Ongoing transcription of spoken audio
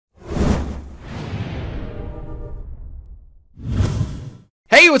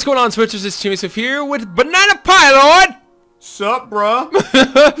what's going on, Switchers? It's Chim here with Bananapielord. Sup, bro?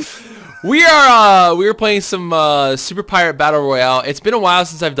 We are playing some Super Pirate Battle Royale. It's been a while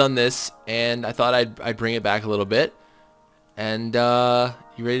since I've done this, and I thought I'd bring it back a little bit. And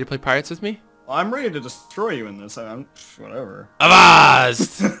you ready to play pirates with me? Well, I'm ready to destroy you in this. Whatever.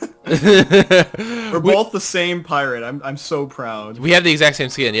 Avast! We're both the same pirate. I'm so proud. We have the exact same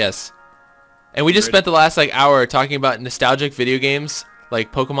skin, yes. And we just spent the last hour talking about nostalgic video games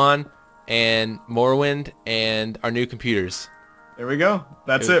like Pokemon and Morrowind and our new computers. There we go.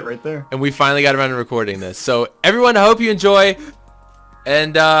 That's it right there. And we finally got around to recording this. So everyone, I hope you enjoy.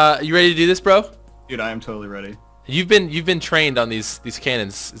 And you ready to do this, bro? Dude, I am totally ready. You've been trained on these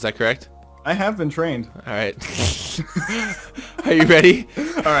cannons. Is that correct? I have been trained. All right. Are you ready?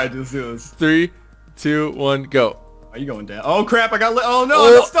 All right, let's do this. 3, 2, 1, go. Are you going down? Oh crap! I got lit. Oh no!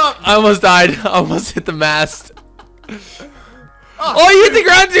 I messed up. I almost died. I almost hit the mast. Oh, you hit the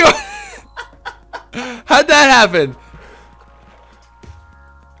ground too. How'd that happen?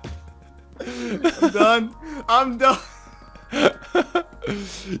 I'm done. I'm done.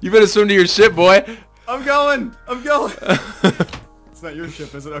 You better swim to your ship, boy. I'm going. I'm going. It's not your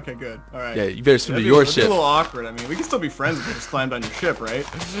ship, is it? Okay, good. All right. Yeah, you better swim to That'd your be ship. a little awkward. I mean, we can still be friends if we just climbed on your ship, right?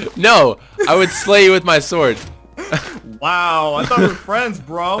 No, I would slay you with my sword. Wow, I thought we were friends,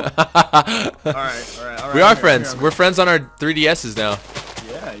 bro. All right. We are friends. We're friends on our 3DSs now.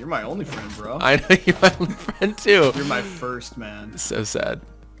 Yeah, you're my only friend, bro. I know you're my only friend too. You're my first, man. So sad.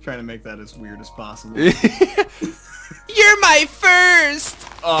 Trying to make that as weird as possible. You're my first.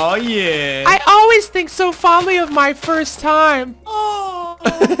 Oh yeah. I always think so fondly of my first time. Oh.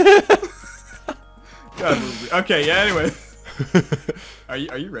 God, okay. Yeah. Anyway. Are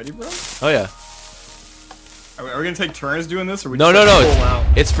you ready, bro? Oh yeah. Are we gonna take turns doing this, or we No.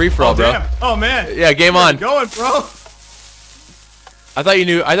 It's free for all, bro. Damn. Oh man. Yeah, game on. Going, bro. I thought you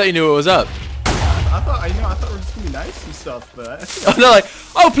knew what was up. I thought we were just gonna be nice and stuff, but. Oh no,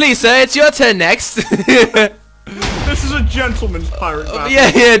 oh please, sir, it's your turn next. This is a gentleman's pirate battle.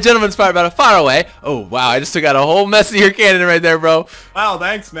 Yeah, gentleman's pirate battle. Far away. Oh wow, I just took out a whole mess of your cannon right there, bro. Wow,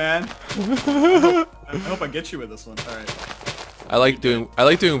 thanks, man. I hope I get you with this one. All right. I like doing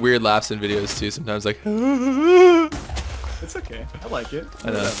weird laughs in videos too. Sometimes like. It's okay. I like it.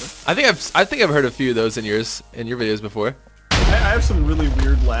 I know. I think I've heard a few of those in your videos before. I have some really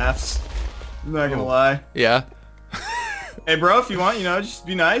weird laughs. I'm not gonna lie. Yeah. Hey, bro, if you want, just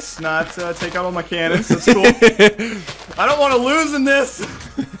be nice, not take out all my cannons. That's cool. I don't want to lose in this.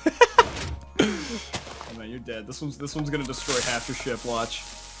 Oh man, you're dead. This one's gonna destroy half your ship. Watch.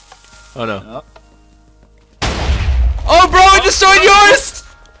 Oh no. Oh, bro, it destroyed yours!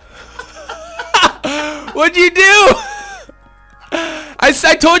 What'd you do? I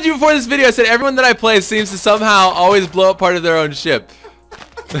told you before this video, I said everyone that I play seems to somehow always blow up part of their own ship.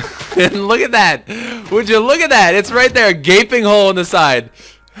 And look at that. Would you look at that? It's right there, a gaping hole in the side.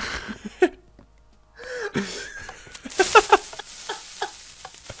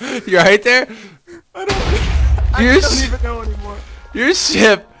 You're right there? I don't even know anymore. Your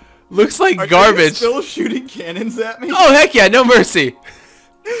ship looks like Are garbage. you still shooting cannons at me? Oh heck yeah, no mercy.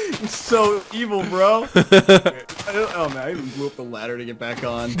 You're so evil, bro. Oh man, I even blew up the ladder to get back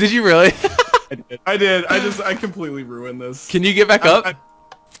on. Did you really? I did. I completely ruined this. Can you get back up?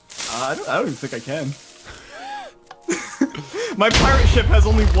 I don't even think I can. My pirate ship has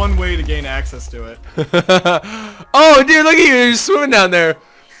only one way to gain access to it. Oh dude, look at you, you're swimming down there.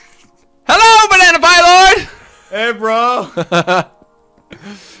 Hello, Bananapielord! Hey, bro.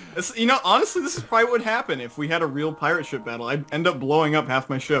 Honestly, this is probably what would happen if we had a real pirate ship battle. I'd end up blowing up half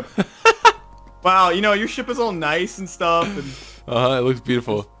my ship. Wow, your ship is all nice and stuff. And It looks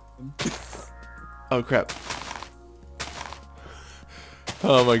beautiful. Oh crap.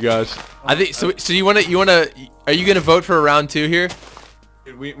 Oh my gosh. I think so. So you wanna? Are you gonna vote for a round 2 here?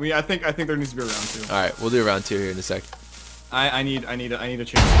 I think there needs to be a round 2. All right, we'll do a round 2 here in a sec. I need a chance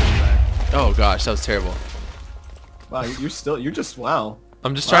to get back. Oh gosh, that was terrible. Wow, you're just wow.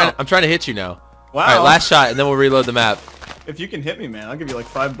 I'm trying to hit you now. Wow. All right, last shot, and then we'll reload the map. If you can hit me, man, I'll give you like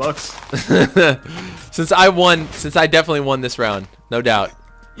 $5. Since I definitely won this round, no doubt.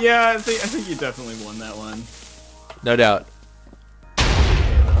 Yeah, I think you definitely won that one. No doubt.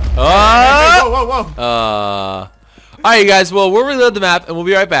 Hey, whoa. All right, you guys. Well, we'll reload the map, and we'll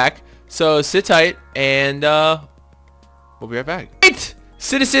be right back. So sit tight, and we'll be right back. Right,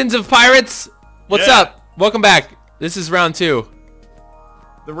 citizens of pirates, what's up? Welcome back. This is round 2.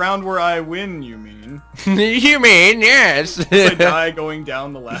 The round where I win, you mean? You mean, yes. I die going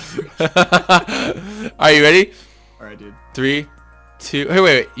down the ladder. Are you ready? Alright, dude. 3, 2... Hey,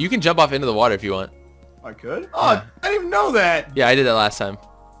 wait. You can jump off into the water if you want. I could? Oh, yeah. I didn't even know that. Yeah, I did that last time.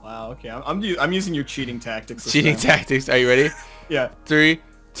 Wow. Okay. I'm using your cheating tactics. Cheating tactics. Are you ready? Yeah. 3,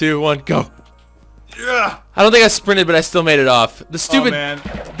 2, 1, go. Yeah. I don't think I sprinted, but I still made it off. The stupid. Oh, man.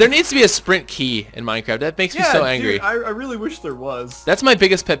 There needs to be a sprint key in Minecraft. That makes me so angry. Dude, I really wish there was. That's my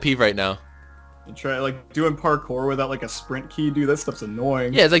biggest pet peeve right now. You try like doing parkour without like a sprint key, dude. That stuff's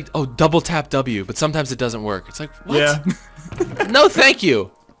annoying. Yeah, it's like, oh, double tap W, but sometimes it doesn't work. It's like, what? Yeah. No, thank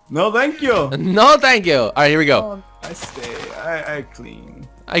you. No, thank you. No, thank you. All right, here we go. Oh, I stay. I clean.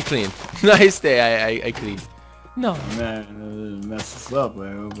 I clean. Nice day. I clean. No. Man, mess this up,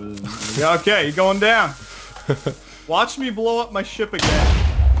 man. Okay, you're going down. Watch me blow up my ship again.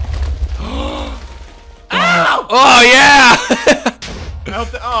 Ow! Oh yeah!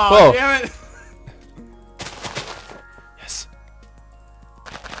 Oh, damn it. Yes.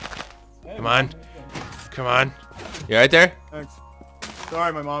 Come on. Come on. You right there? Thanks.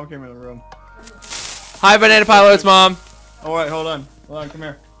 Sorry, my mom came in the room. Hi, Bananapielord's mom. All right, hold on. Hold on, come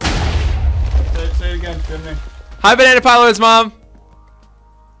here. Say it again, Jimmy. Hi, Bananapielord's mom.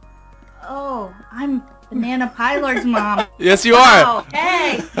 Oh, I'm Bananapielord's mom. Yes, you are. Oh,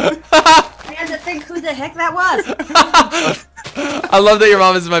 hey. I had to think who the heck that was. I love that your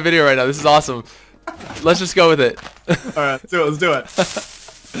mom is in my video right now. This is awesome. Let's just go with it. All right, let's do it.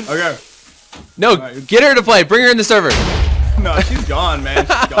 Let's do it. Okay. No, right, get her to play. Bring her in the server. No, she's gone, man.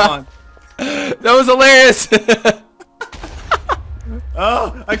 She's gone. That was hilarious.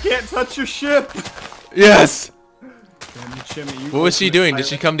 Oh, I can't touch your ship. Yes. Jimmy, What was she doing? Did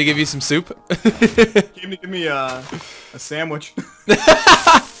she come to give you some soup? Came to give me a sandwich.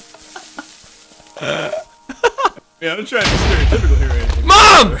 Yeah, I'm trying to be stereotypical here, Andy.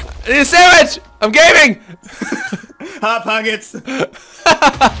 Mom! I need a sandwich! I'm gaming! Hot Pockets!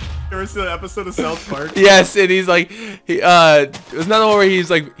 You ever see that episode of South Park? Yes, and he's like, it was another one where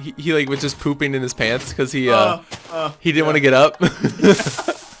he's like, he like was just pooping in his pants because he didn't want to get up.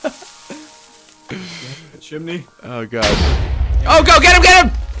 Chimney. Oh god. Oh, go get him! Get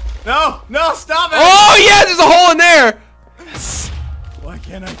him! No, no, stop it! Oh yeah, there's a hole in there. Yes. Why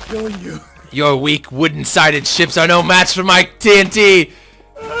can't I kill you? Your weak wooden-sided ships are no match for my TNT.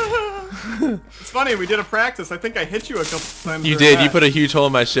 It's funny, we did a practice. I think I hit you a couple times. You did. You put a huge hole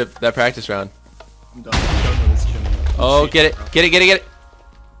in my ship that practice round. I'm done. I'm done with this, Chimney. Oh, get it. Get it, get it, get it.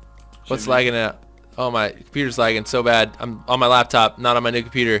 What's lagging out? Oh, my computer's lagging so bad. I'm on my laptop, not on my new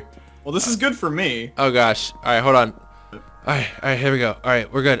computer. Well, this is good for me. Oh, gosh. All right, hold on. All right, here we go. All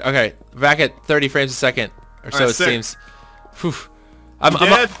right, we're good. Okay, back at 30 frames a second, or so it seems. Whew. I'm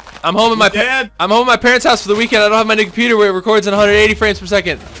home at my parents' house for the weekend. I don't have my new computer where it records in 180 frames per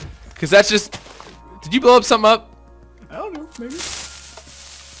second. Cause that's just. Did you blow up something up? I don't know. Maybe.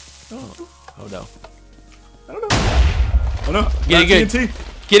 Oh no. I don't know. Oh no. Get it good. TNT.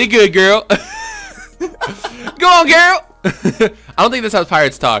 Get it good, girl. Go on, girl. I don't think that's how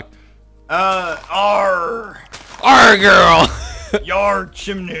pirates talk. Arr, girl. Yar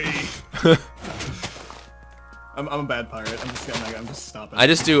chimney. I'm a bad pirate. I'm just stopping. I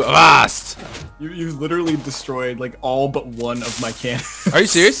just do avast. You literally destroyed like all but one of my cannons. Are you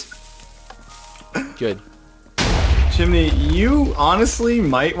serious? Good. Chimney, you honestly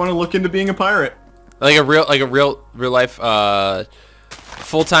might want to look into being a pirate. Like a real life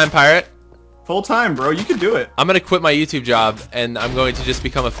full-time pirate. Full time, bro. You could do it. I'm gonna quit my YouTube job and I'm going to just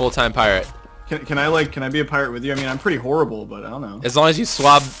become a full-time pirate. Can I be a pirate with you? I mean, I'm pretty horrible, but I don't know. As long as you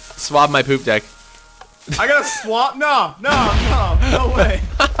swab my poop deck. I gotta swap? No way.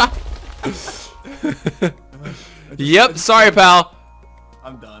 Yep, sorry, pal.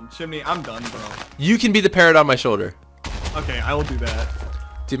 I'm done. Chimney, I'm done, bro. You can be the parrot on my shoulder. Okay, I will do that.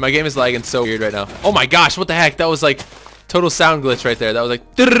 Dude, my game is lagging so weird right now. Oh my gosh, what the heck? That was like total sound glitch right there. That was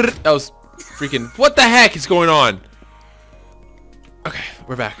like, that was freaking, what the heck is going on? Okay,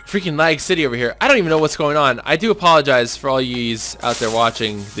 we're back. Freaking lag city over here. I don't even know what's going on. I do apologize for all yous out there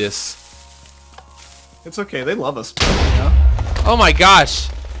watching this. It's okay, they love us, bro, you know? Oh my gosh.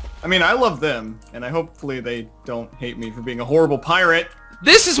 I mean, I love them, and hopefully they don't hate me for being a horrible pirate.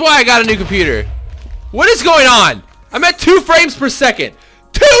 This is why I got a new computer. What is going on? I'm at 2 frames per second.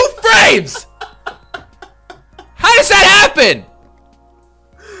 2 frames! How does that happen?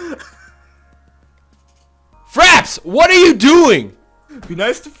 Fraps, what are you doing? Be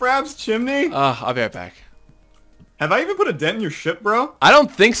nice to Fraps, Chimney. I'll be right back. Have I even put a dent in your ship, bro? I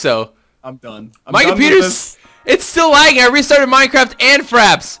don't think so. I'm done. My computer's... It's still lagging. I restarted Minecraft and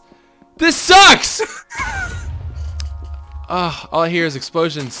Fraps. This sucks! All I hear is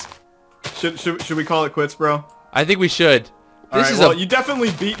explosions. Should we call it quits, bro? I think we should. Alright, well, you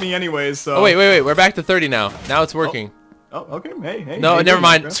definitely beat me anyways, so... Oh, wait. We're back to 30 now. Now it's working. Oh, okay. Hey. No, never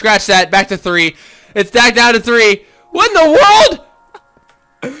mind. Scratch that. Back to 3. It's back down to 3. What in the world?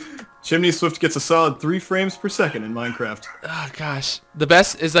 Chimney Swift gets a solid 3 frames per second in Minecraft. Oh gosh. The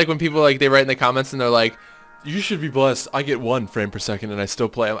best is like when people like they write in the comments and they're like, "You should be blessed. I get 1 frame per second and I still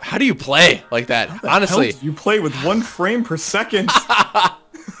play." How do you play like that? Honestly. You play with 1 frame per second.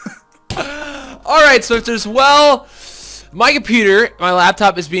 All right, Swifters. Well, my computer, my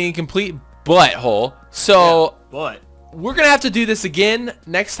laptop is being a complete butthole. So but we're gonna have to do this again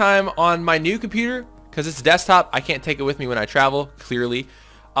next time on my new computer because it's desktop. I can't take it with me when I travel. Clearly.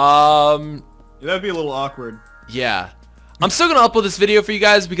 that'd be a little awkward. Yeah. I'm still gonna upload this video for you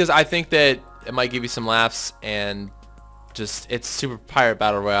guys because I think that it might give you some laughs and just it's Super Pirate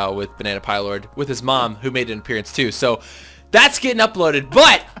Battle Royale with Bananapielord with his mom who made an appearance too. So that's getting uploaded.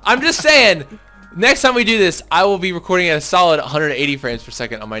 But I'm just saying, next time we do this, I will be recording at a solid 180 frames per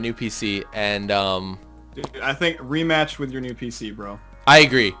second on my new PC. And Dude, I think rematch with your new PC, bro. I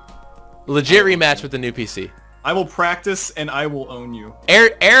agree. Legit rematch with the new PC. I will practice and I will own you.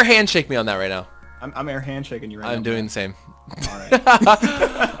 Air handshake me on that right now. I'm air handshaking you right now. I'm doing the same. Alright.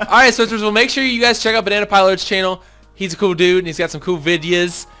 Alright, Switchers, well, make sure you guys check out Bananapielord's channel. He's a cool dude, and he's got some cool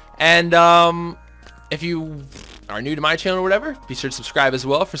videos. And if you are new to my channel or whatever, be sure to subscribe as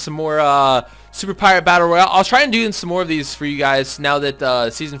well for some more Super Pirate Battle Royale. I'll try and do some more of these for you guys now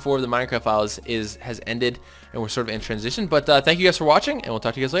that Season 4 of the Minecraft Files has ended, and we're sort of in transition. But thank you guys for watching, and we'll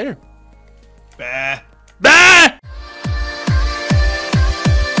talk to you guys later. Bah. Bah!